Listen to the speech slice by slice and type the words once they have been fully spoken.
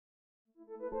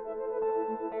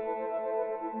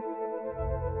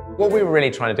What we were really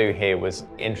trying to do here was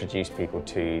introduce people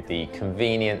to the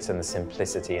convenience and the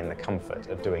simplicity and the comfort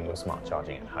of doing your smart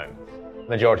charging at home. The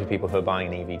majority of people who are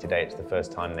buying an EV today, it's the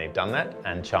first time they've done that,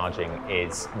 and charging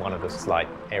is one of the slight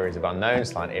areas of unknown,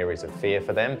 slight areas of fear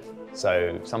for them.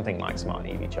 So something like smart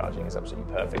EV charging is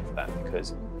absolutely perfect for that,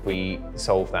 because we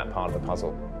solve that part of the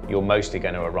puzzle. You're mostly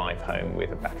going to arrive home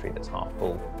with a battery that's half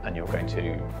full and you're going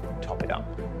to top it up.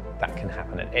 That can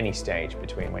happen at any stage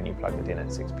between when you plug it in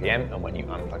at 6 p.m. and when you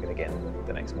unplug it again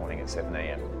the next morning at 7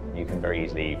 a.m. You can very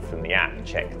easily, from the app,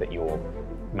 check that you're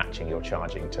matching your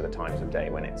charging to the times of day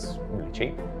when it's really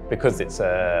cheap. Because it's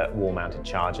a wall-mounted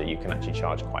charger, you can actually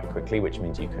charge quite quickly, which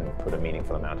means you can put a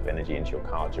meaningful amount of energy into your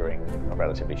car during a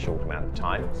relatively short amount of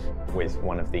time. With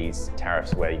one of these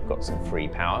tariffs where you've got some free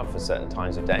power for certain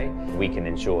times of day, we can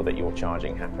ensure that your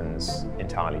charging happens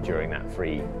entirely during that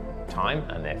free time,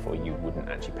 and therefore you wouldn't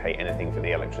actually pay anything for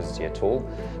the electricity at all,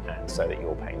 and so that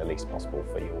you're paying the least possible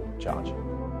for your charge.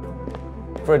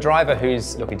 For a driver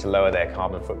who's looking to lower their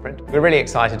carbon footprint, we're really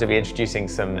excited to be introducing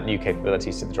some new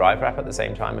capabilities to the Driver app at the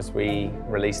same time as we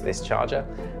release this charger.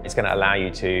 It's going to allow you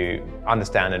to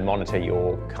understand and monitor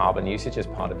your carbon usage as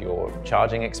part of your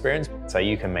charging experience, so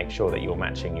you can make sure that you're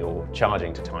matching your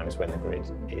charging to times when the grid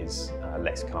is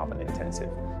less carbon intensive.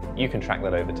 You can track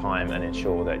that over time and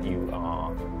ensure that you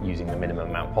are using the minimum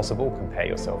amount possible, compare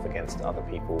yourself against other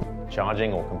people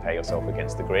charging or compare yourself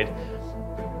against the grid.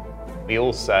 We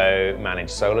also manage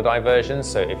solar diversions,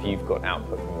 so if you've got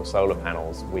output from your solar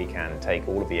panels, we can take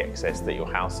all of the excess that your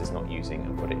house is not using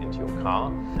and put it into your car.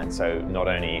 And so not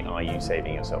only are you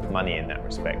saving yourself money in that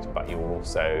respect, but you're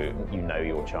also,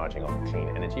 you're charging on clean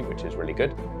energy, which is really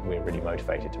good. We're really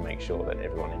motivated to make sure that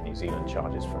everyone in New Zealand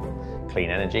charges from clean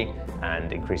energy,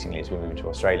 and increasingly as we move to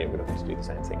Australia, we're looking to do the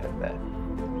same thing over there.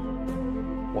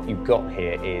 What you've got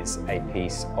here is a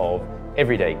piece of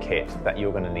everyday kit that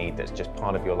you're going to need that's just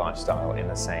part of your lifestyle, in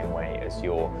the same way as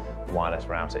your wireless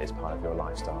router is part of your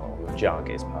lifestyle, or your jug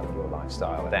is part of your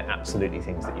lifestyle. They're absolutely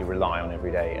things that you rely on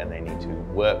every day, and they need to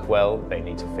work well, they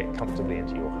need to fit comfortably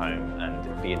into your home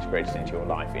and be integrated into your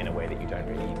life in a way that you don't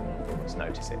really even almost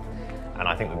notice it. And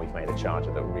I think that we've made a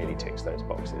charger that really ticks those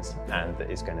boxes and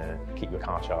that is going to keep your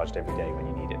car charged every day when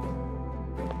you need it.